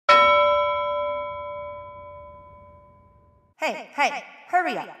Hey,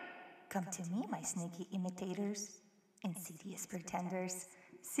 hurry up! Come to me, my sneaky imitators, insidious pretenders,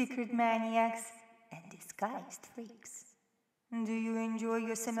 secret maniacs, and disguised freaks. Do you enjoy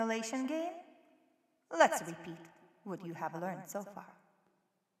your simulation game? Let's repeat what you have learned so far.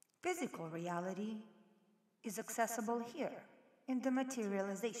 Physical reality is accessible here in the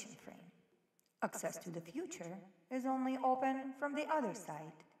materialization frame. Access to the future is only open from the other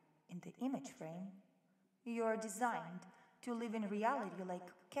side, in the image frame. You are designed to live in reality like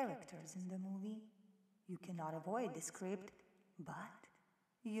characters in the movie. You cannot avoid the script, but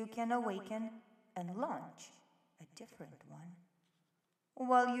you can awaken and launch a different one.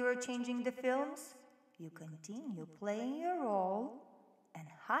 While you are changing the films, you continue playing your role and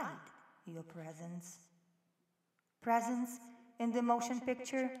hide your presence. Presence in the motion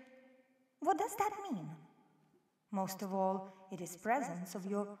picture, what does that mean? Most of all, it is presence of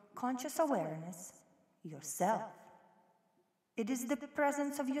your conscious awareness, yourself. It is the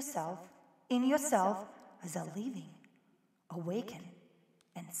presence of yourself, in yourself, as a living, awakened,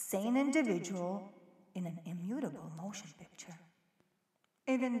 and sane individual in an immutable motion picture.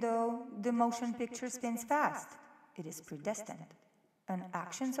 Even though the motion picture spins fast, it is predestined, and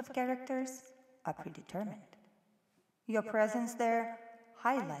actions of characters are predetermined. Your presence there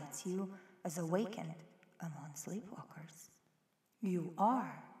highlights you as awakened among sleepwalkers. You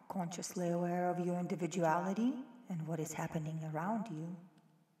are consciously aware of your individuality and what is happening around you.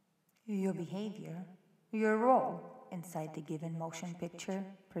 Your behavior, your role inside the given motion picture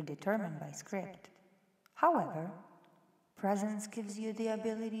predetermined by script. However, presence gives you the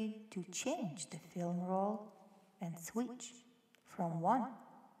ability to change the film role and switch from one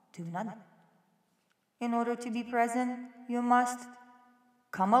to another. In order to be present, you must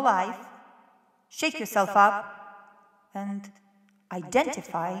come alive, shake yourself up, and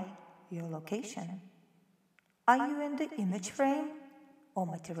identify your location. Are you in the image frame or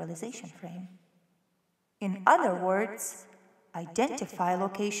materialization frame? In other words, identify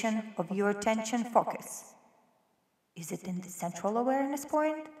location of your attention focus. Is it in the central awareness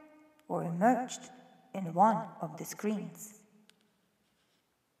point or immersed in one of the screens?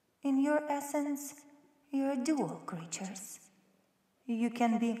 In your essence, you're dual creatures. You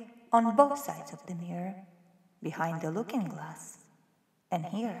can be on both sides of the mirror, behind the looking glass, and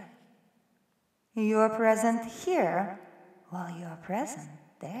here. You are present here while you are present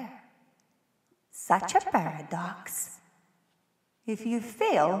there. Such a paradox. If you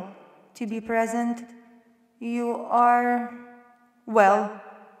fail to be present, you are, well,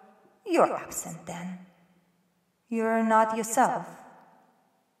 you're absent then. You're not yourself.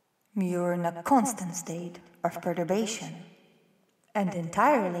 You're in a constant state of perturbation and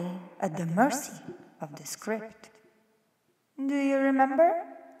entirely at the mercy of the script. Do you remember?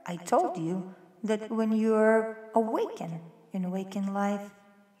 I told you that when you're awakened in waking life,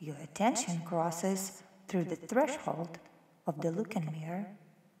 your attention crosses through the threshold of the looking mirror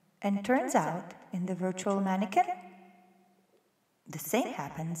and turns out in the virtual mannequin. The same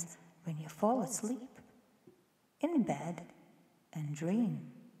happens when you fall asleep, in bed, and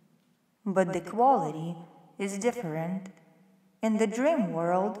dream. But the quality is different. In the dream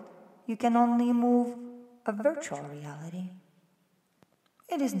world, you can only move a virtual reality.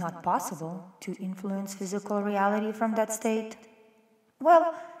 It is not possible to influence physical reality from that state.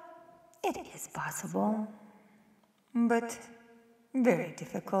 Well, it is possible, but very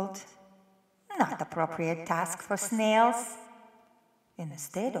difficult. Not appropriate task for snails. In a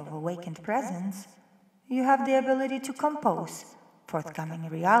state of awakened presence, you have the ability to compose forthcoming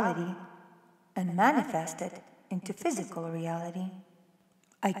reality and manifest it into physical reality.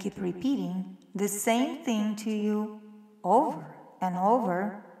 I keep repeating the same thing to you over and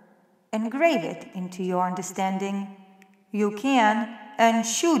over. Engrave it into your understanding. You can and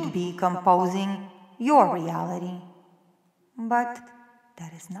should be composing your reality. But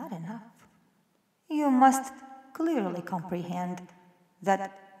that is not enough. You must clearly comprehend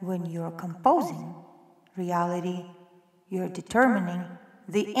that when you're composing reality, you're determining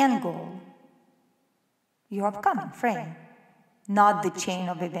the end goal, your upcoming frame, not the chain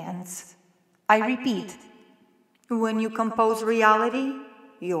of events. I repeat, when you compose reality,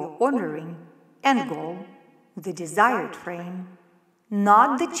 you're honoring end goal, the desired frame,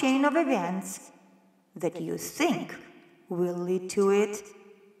 not the chain of events that you think will lead to it.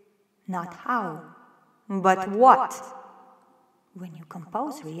 Not how, but what. When you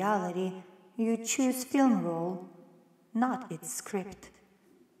compose reality, you choose film role, not its script.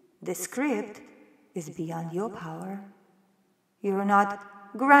 The script is beyond your power. You're not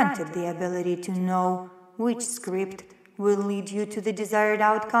granted the ability to know which script will lead you to the desired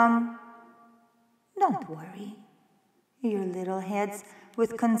outcome. Don't worry. your little heads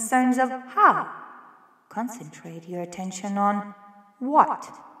with concerns of how. Concentrate your attention on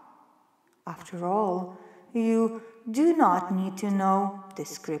what. After all, you do not need to know the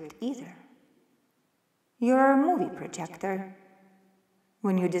script either. You're a movie projector.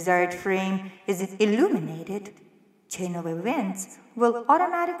 When your desired frame is illuminated, chain of events will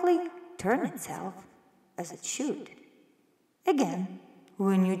automatically turn itself as it should. Again,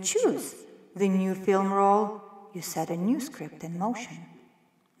 when you choose the new film roll, you set a new script in motion.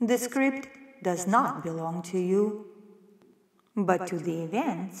 The script does not belong to you, but to the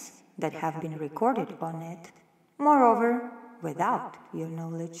events that have been recorded on it, moreover, without your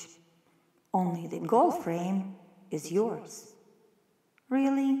knowledge. Only the goal frame is yours.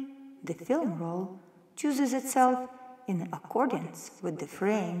 Really, the film roll chooses itself in accordance with the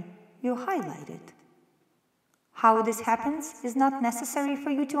frame you highlighted. How this happens is not necessary for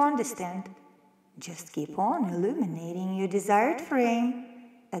you to understand. Just keep on illuminating your desired frame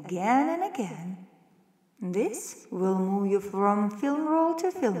again and again. This will move you from film roll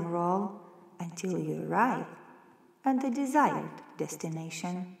to film roll until you arrive at the desired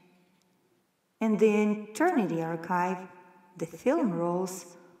destination. In the Eternity Archive, the film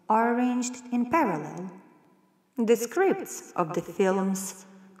rolls are arranged in parallel. The scripts of the films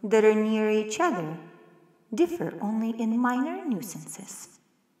that are near each other differ only in minor nuisances.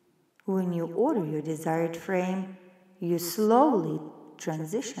 When you order your desired frame, you slowly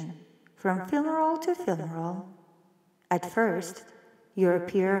transition from film roll to film roll. At first, your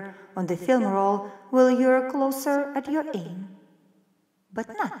appear on the film roll while you're closer at your aim, but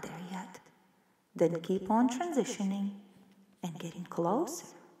not there yet. Then keep on transitioning and getting closer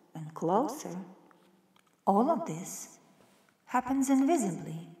and closer. All of this happens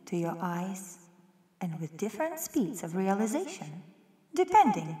invisibly to your eyes and with different speeds of realization,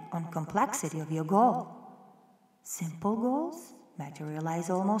 depending on complexity of your goal. Simple goals materialize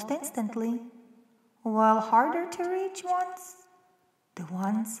almost instantly, while harder to reach ones, the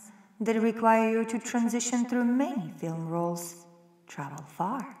ones that require you to transition through many film rolls, travel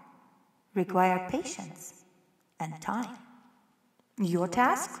far, require patience and time. Your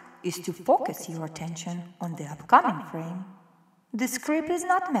task is to focus your attention on the upcoming frame. The script is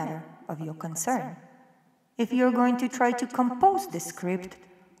not matter of your concern. If you're going to try to compose the script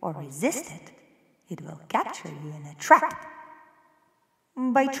or resist it, it will capture you in a trap.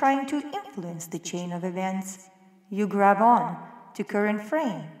 By trying to influence the chain of events, you grab on to current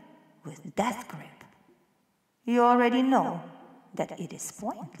frame with death grip. You already know that it is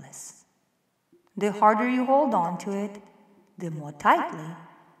pointless. The harder you hold on to it, the more tightly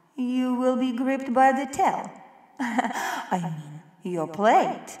you will be gripped by the tail. I mean, your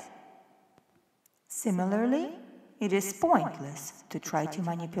plate. Similarly, it is pointless to try to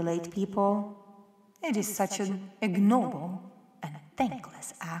manipulate people. It is such an ignoble and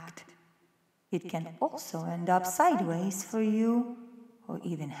thankless act. It can also end up sideways for you, or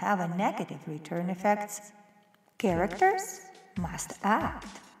even have a negative return effects. Characters must act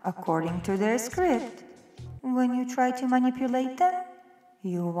according to their script. When you try to manipulate them,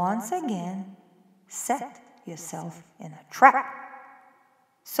 you once again set yourself in a trap.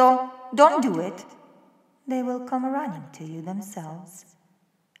 So don't do it. They will come running to you themselves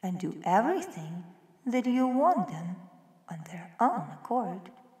and do everything that you want them on their own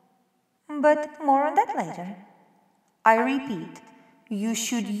accord. But more on that later. I repeat, you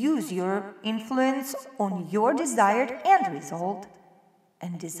should use your influence on your desired end result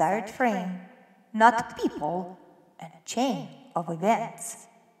and desired frame, not people and chain of events.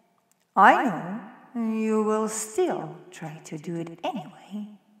 I know you will still try to do it anyway,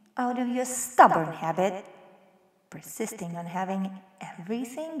 out of your stubborn habit, persisting on having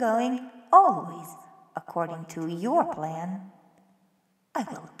everything going always according to your plan. I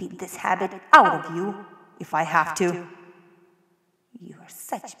will beat this habit out of you if I have to. You are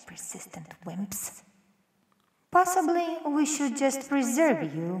such persistent wimps. Possibly we should just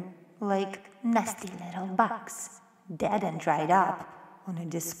preserve you like nasty little bugs, dead and dried up, on a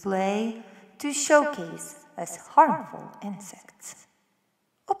display to showcase as harmful insects.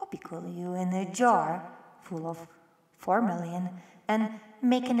 Or pickle you in a jar full of formalin and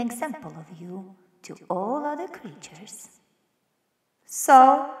make an example of you to all other creatures.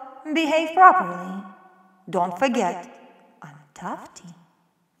 So, behave properly. Don't forget, I'm Tufti,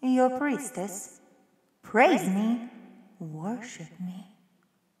 your priestess. Praise me, worship me,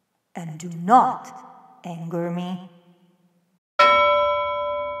 and do not anger me.